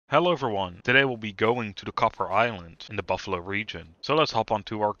Hello everyone, today we'll be going to the Copper Island in the Buffalo region. So let's hop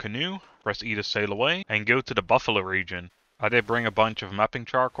onto our canoe, press E to sail away, and go to the Buffalo region. I did bring a bunch of mapping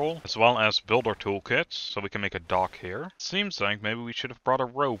charcoal, as well as builder toolkits, so we can make a dock here. Seems like maybe we should have brought a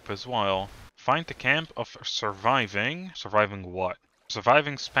rope as well. Find the camp of surviving what?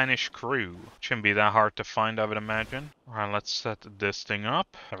 Surviving Spanish crew. Shouldn't be that hard to find, I would imagine. Alright, let's set this thing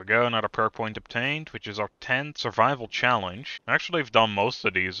up. There we go, another perk point obtained, which is our 10th survival challenge. Actually, we've done most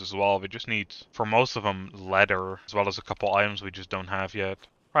of these as well. We just need, for most of them, leather, as well as a couple items we just don't have yet.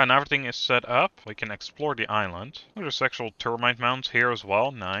 Alright, and everything is set up. We can explore the island. There's actual termite mounds here as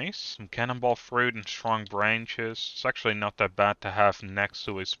well. Nice. Some cannonball fruit and strong branches. It's actually not that bad to have next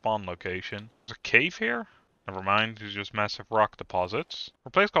to a spawn location. There's a cave here? Never mind, these are just massive rock deposits. A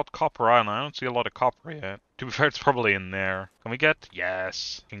place called Copper Island, I don't see a lot of copper yet. To be fair, it's probably in there. Can we get?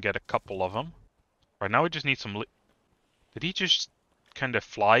 Yes. Can get a couple of them. Right, now we just need some Did he just kind of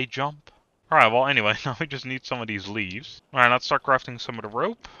fly jump? Alright, well anyway, now we just need some of these leaves. Alright, let's start crafting some of the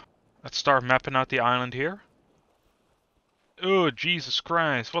rope. Let's start mapping out the island here. Oh, Jesus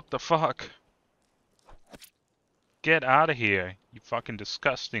Christ, what the fuck? Get out of here, you fucking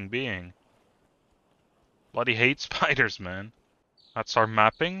disgusting being. Bloody hate spiders, man. That's our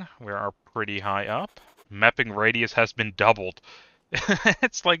mapping. We are pretty high up. Mapping radius has been doubled.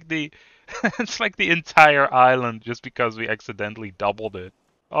 It's like the it's like the entire island just because we accidentally doubled it.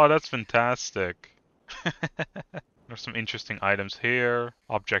 Oh, that's fantastic. There's some interesting items here.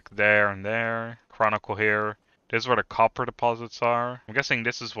 Object there and there. Chronicle here. This is where the copper deposits are. I'm guessing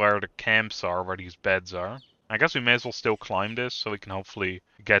this is where the camps are, where these beds are. I guess we may as well still climb this so we can hopefully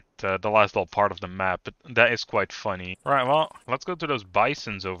get the last little part of the map, but that is quite funny. Alright, well, let's go to those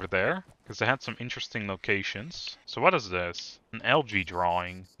bisons over there, because they had some interesting locations. So what is this? An algae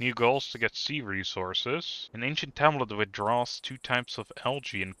drawing. New goals to get sea resources. An ancient tablet that withdraws 2 types of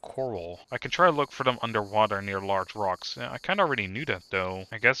algae and coral. I can try to look for them underwater near large rocks. I kinda already knew that though.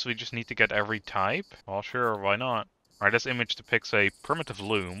 I guess we just need to get every type? Well, sure, why not? Alright, this image depicts a primitive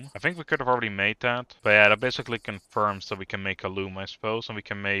loom. I think we could have already made that. But yeah, that basically confirms that we can make a loom, I suppose. And we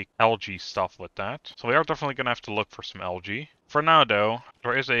can make algae stuff with that. So we are definitely going to have to look for some algae. For now, though,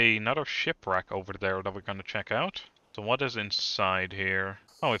 there is another shipwreck over there that we're going to check out. So what is inside here?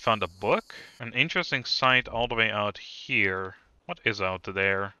 Oh, we found a book. An interesting site all the way out here. What is out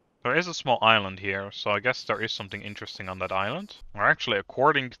there? There is a small island here, so I guess there is something interesting on that island. Or actually,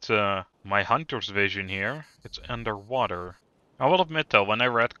 according to my hunter's vision here, it's underwater. I will admit though, when I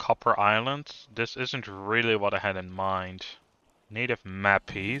read Copper Island, this isn't really what I had in mind. Native map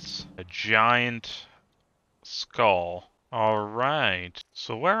piece. A giant skull. Alright,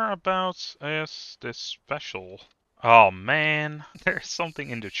 so whereabouts is this special? Oh man, there's something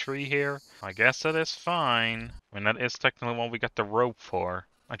in the tree here. I guess that is fine. I mean, that is technically what we got the rope for.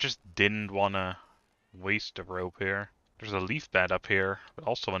 I just didn't want to waste the rope here. There's a leaf bed up here, but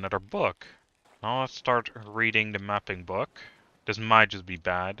also another book. Now let's start reading the mapping book. This might just be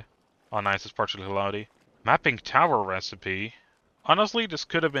bad. Oh nice, it's partially cloudy. Mapping tower recipe. Honestly, this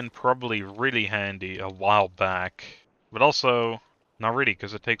could have been probably really handy a while back. But also, not really,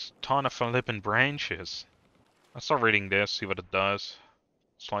 because it takes a ton of flippin' branches. Let's start reading this, see what it does.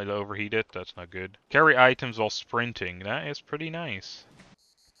 Slightly overheated, that's not good. Carry items while sprinting, that is pretty nice.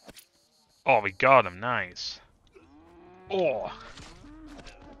 Oh, we got him, nice. Oh!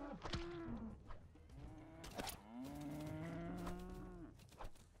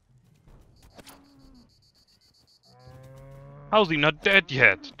 How's he not dead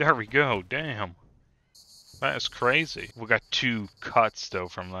yet? There we go, damn. That is crazy. We got 2 cuts though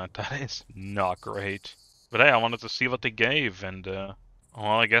from that, that is not great. But hey, I wanted to see what they gave, and well,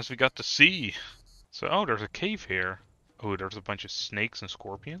 I guess we got to see. So, oh, there's a cave here. Oh, there's a bunch of snakes and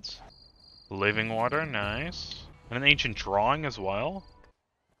scorpions. Living water, nice. And an ancient drawing as well.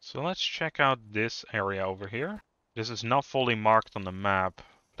 So let's check out this area over here. This is not fully marked on the map,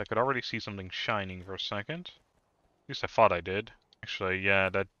 but I could already see something shining for a second. At least I thought I did. Actually, yeah,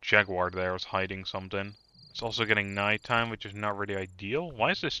 that jaguar there was hiding something. It's also getting nighttime, which is not really ideal.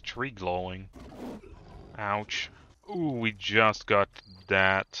 Why is this tree glowing? Ouch. Ooh, we just got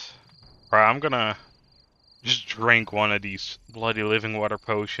that. Alright, I'm gonna just drink one of these bloody living water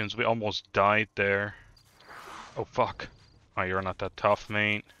potions. We almost died there. Oh fuck. Oh, you're not that tough,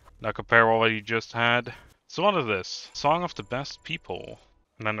 mate. Not compare with what you just had. So what is this? Song of the Best People.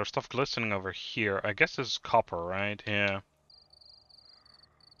 And then there's stuff glistening over here. I guess this is copper, right? Yeah.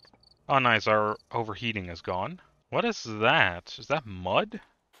 Oh nice, our overheating is gone. What is that? Is that mud?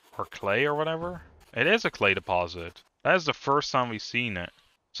 Or clay or whatever? It is a clay deposit. That is the first time we've seen it.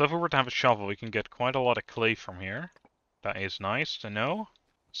 So if we were to have a shovel, we can get quite a lot of clay from here. That is nice to know.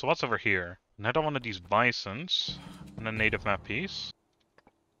 So what's over here? Another one of these bisons. And a native map piece.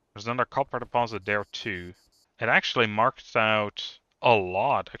 There's another copper deposit there too. It actually marked out a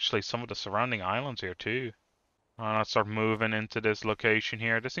lot. Actually, some of the surrounding islands here too. Let's start moving into this location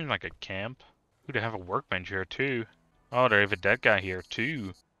here. This seems like a camp. Ooh, they have a workbench here too. Oh, they have a dead guy here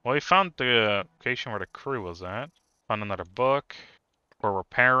too. Well, we found the location where the crew was at. Found another book. For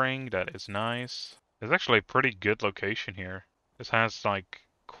repairing, that is nice. It's actually a pretty good location here. This has like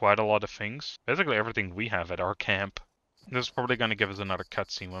quite a lot of things. Basically everything we have at our camp. This is probably going to give us another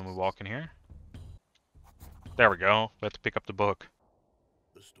cutscene when we walk in here. There we go. We have to pick up the book.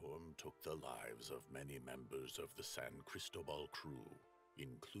 The storm took the lives of many members of the San Cristobal crew,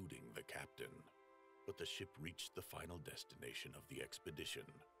 including the captain. But the ship reached the final destination of the expedition.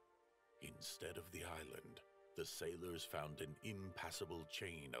 Instead of the island, the sailors found an impassable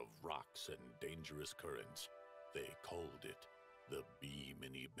chain of rocks and dangerous currents. They called it the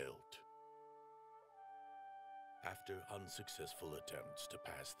Bimini Belt. After unsuccessful attempts to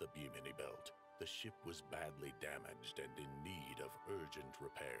pass the Bimini Belt, the ship was badly damaged and in need of urgent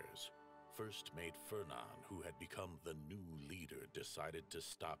repairs. First Mate Fernan, who had become the new leader, decided to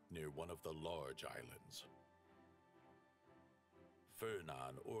stop near one of the large islands.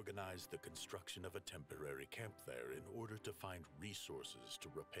 Fernan organized the construction of a temporary camp there in order to find resources to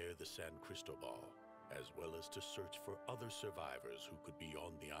repair the San Cristobal, as well as to search for other survivors who could be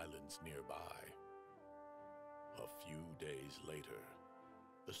on the islands nearby. A few days later,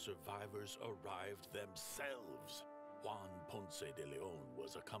 the survivors arrived themselves. Juan Ponce de Leon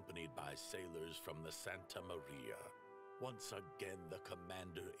was accompanied by sailors from the Santa Maria. Once again, the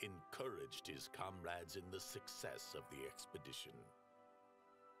commander encouraged his comrades in the success of the expedition.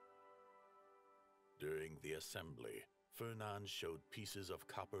 During the assembly, Fernan showed pieces of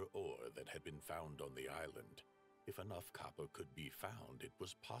copper ore that had been found on the island. If enough copper could be found, it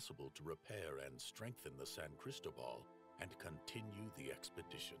was possible to repair and strengthen the San Cristobal and continue the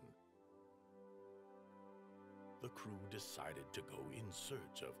expedition. The crew decided to go in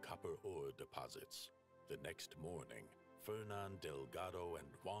search of copper ore deposits. The next morning, Fernan Delgado and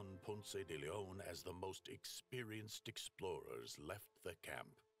Juan Ponce de Leon, as the most experienced explorers, left the camp.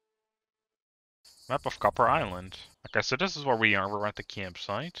 Map of Copper Island. Okay, so this is where we are. We're at the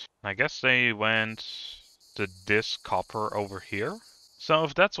campsite. I guess they went to this copper over here. So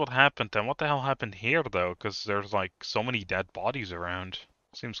if that's what happened, then what the hell happened here, though? Because there's like so many dead bodies around.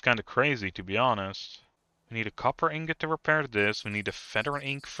 Seems kind of crazy, to be honest. We need a copper ingot to repair this. We need a feather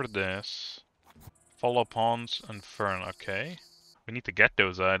ink for this. Follow ponds and fern. Okay. We need to get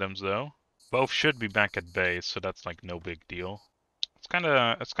those items, though. Both should be back at base, so that's like no big deal. It's kind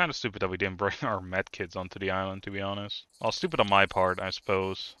of stupid that we didn't bring our medkits onto the island, to be honest. Well, stupid on my part, I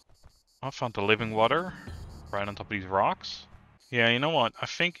suppose. I found the living water right on top of these rocks. Yeah, you know what? I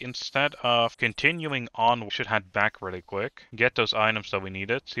think instead of continuing on, we should head back really quick. Get those items that we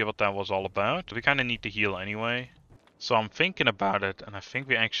needed, see what that was all about. We kind of need to heal anyway. So I'm thinking about it, and I think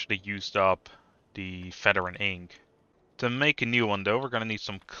we actually used up the feather and ink. To make a new one, though, we're going to need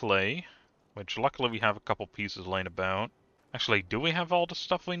some clay, which luckily we have a couple pieces laying about. Actually, do we have all the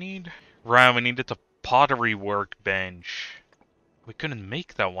stuff we need? Right, we needed the pottery workbench. We couldn't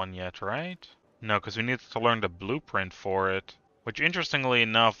make that one yet, right? No, because we needed to learn the blueprint for it. Which, interestingly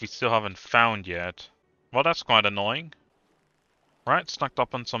enough, we still haven't found yet. Well, that's quite annoying. Right, snuck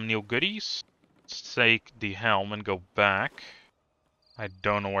up on some new goodies. Let's take the helm and go back. I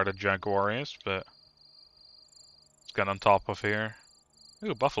don't know where the jaguar is, but let's get on top of here.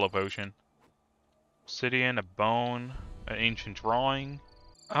 Ooh, buffalo potion. Obsidian, a bone, an ancient drawing.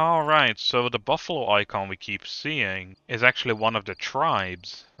 Alright, so the buffalo icon we keep seeing is actually one of the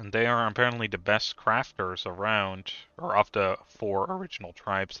tribes, and they are apparently the best crafters around, or of the 4 original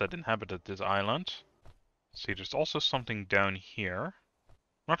tribes that inhabited this island. See, there's also something down here.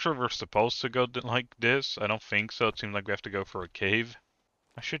 I'm not sure if we're supposed to go like this. I don't think so. It seems like we have to go for a cave.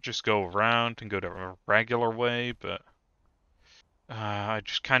 I should just go around and go the regular way, but I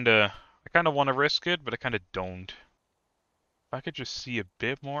kind of want to risk it, but I kind of don't. If I could just see a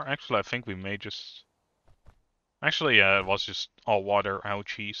bit more. Actually, I think we may just... Actually, yeah, it was just all water.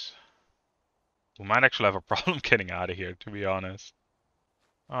 Ouchies. We might actually have a problem getting out of here, to be honest.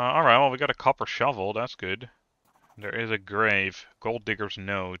 Alright, well, we got a copper shovel. That's good. There is a grave. Gold digger's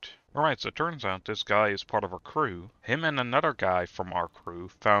note. Alright, so it turns out this guy is part of our crew. Him and another guy from our crew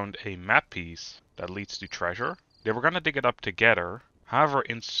found a map piece that leads to treasure. They were gonna dig it up together. However,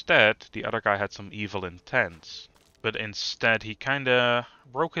 instead, the other guy had some evil intents. But instead, he kinda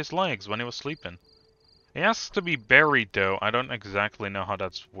broke his legs when he was sleeping. He has to be buried, though. I don't exactly know how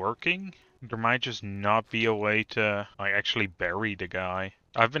that's working. There might just not be a way to, like, actually bury the guy.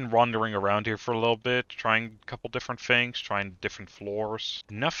 I've been wandering around here for a little bit, trying a couple different things, trying different floors.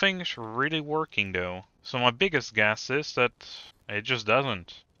 Nothing's really working though. So my biggest guess is that it just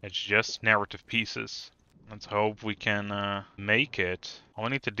doesn't. It's just narrative pieces. Let's hope we can make it. All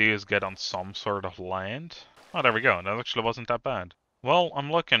we need to do is get on some sort of land. Oh, there we go. That actually wasn't that bad. Well,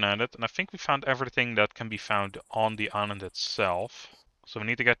 I'm looking at it, and I think we found everything that can be found on the island itself. So we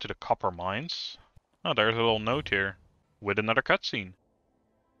need to get to the copper mines. Oh, there's a little note here with another cutscene.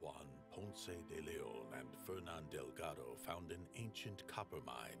 Juan Ponce de Leon and Fernan Delgado found an ancient copper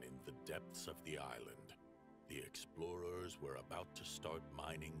mine in the depths of the island. The explorers were about to start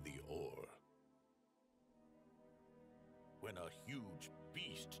mining the ore when a huge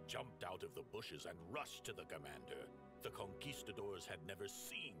beast jumped out of the bushes and rushed to the commander. The conquistadors had never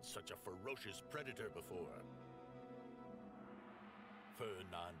seen such a ferocious predator before.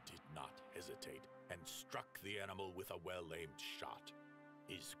 Fernan did not hesitate and struck the animal with a well-aimed shot.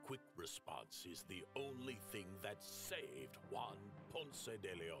 His quick response is the only thing that saved Juan Ponce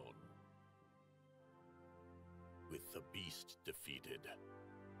de Leon. With the beast defeated,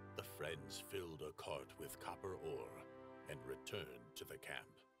 the friends filled a cart with copper ore and returned to the camp.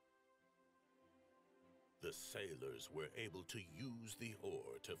 The sailors were able to use the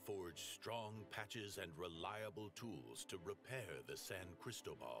ore to forge strong patches and reliable tools to repair the San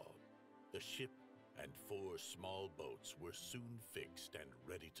Cristobal. The ship and 4 small boats were soon fixed and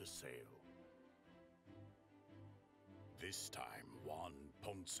ready to sail. This time, Juan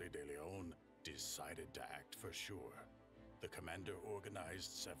Ponce de Leon decided to act for sure. The commander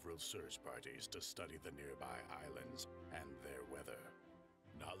organized several search parties to study the nearby islands and their weather.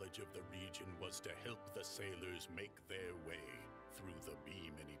 Knowledge of the region was to help the sailors make their way through the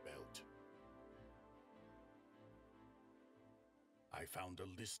Bimini Belt. I found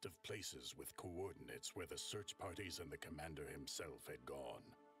a list of places with coordinates where the search parties and the commander himself had gone.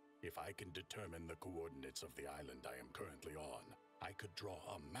 If I can determine the coordinates of the island I am currently on, I could draw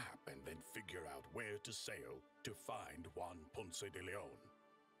a map and then figure out where to sail to find Juan Ponce de Leon.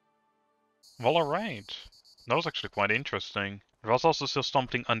 Well, alright. That was actually quite interesting. There was also still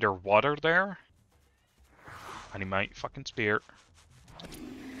something underwater there. I need my fucking spear.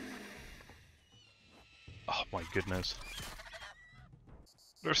 Oh my goodness.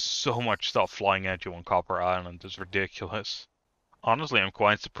 There's so much stuff flying at you on Copper Island, it's ridiculous. Honestly, I'm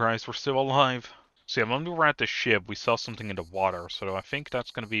quite surprised we're still alive. See, when we were at the ship, we saw something in the water, so I think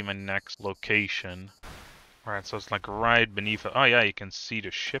that's gonna be my next location. Alright, so it's like right beneath it. Oh yeah, you can see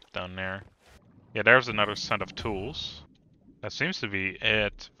the ship down there. Yeah, there's another set of tools. That seems to be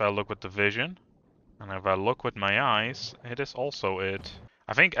it, if I look with the vision. And if I look with my eyes, it is also it.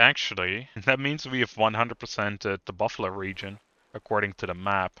 I think actually, that means we have 100% the Buffalo region, according to the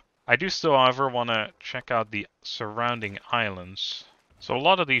map. I do still, however, want to check out the surrounding islands. So a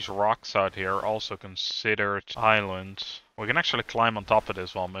lot of these rocks out here are also considered islands. We can actually climb on top of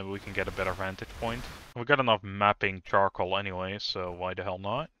this one, maybe we can get a better vantage point. We got enough mapping charcoal anyway, so why the hell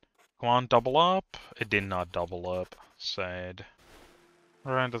not? Come on, double up. It did not double up. Sad.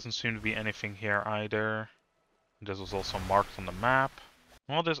 Alright, doesn't seem to be anything here either. This was also marked on the map.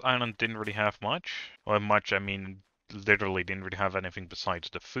 Well, this island didn't really have much. Well, much, I mean, literally didn't really have anything besides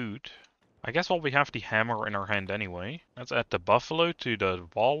the food. I guess we have the hammer in our hand anyway. Let's add the buffalo to the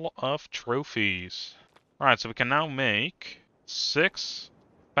wall of trophies. Alright, so we can now make 6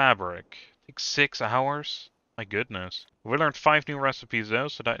 fabric. Takes 6 hours. My goodness. We learned 5 new recipes though,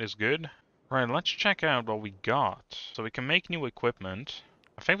 so that is good. Right, let's check out what we got. So we can make new equipment.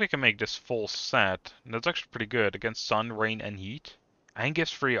 I think we can make this full set. That's actually pretty good against sun, rain, and heat. And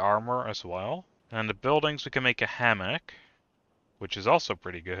gives free armor as well. And the buildings, we can make a hammock, which is also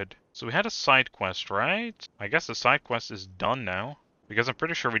pretty good. So we had a side quest, right? I guess the side quest is done now. Because I'm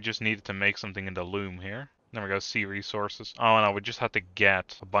pretty sure we just needed to make something in the loom here. Then we go see resources. Oh no, we just had to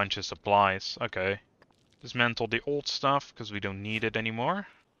get a bunch of supplies. Okay. Dismantle the old stuff, because we don't need it anymore.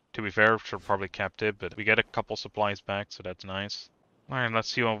 To be fair, should have probably kept it, but we get a couple supplies back, so that's nice. Alright,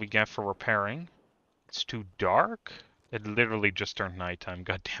 let's see what we get for repairing. It's too dark? It literally just turned nighttime,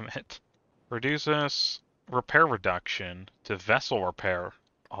 god damn it. Reduces repair reduction to vessel repair.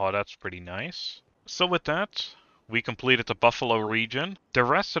 Oh, that's pretty nice. So with that, we completed the Buffalo region. The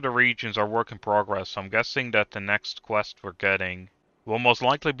rest of the regions are work in progress, so I'm guessing that the next quest we're getting will most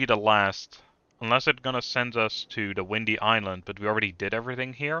likely be the last. Unless it's gonna send us to the Windy Island, but we already did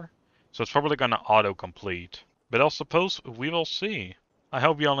everything here. So it's probably gonna auto-complete. But I suppose we will see. I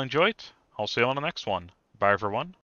hope you all enjoyed. I'll see you on the next one. Bye everyone.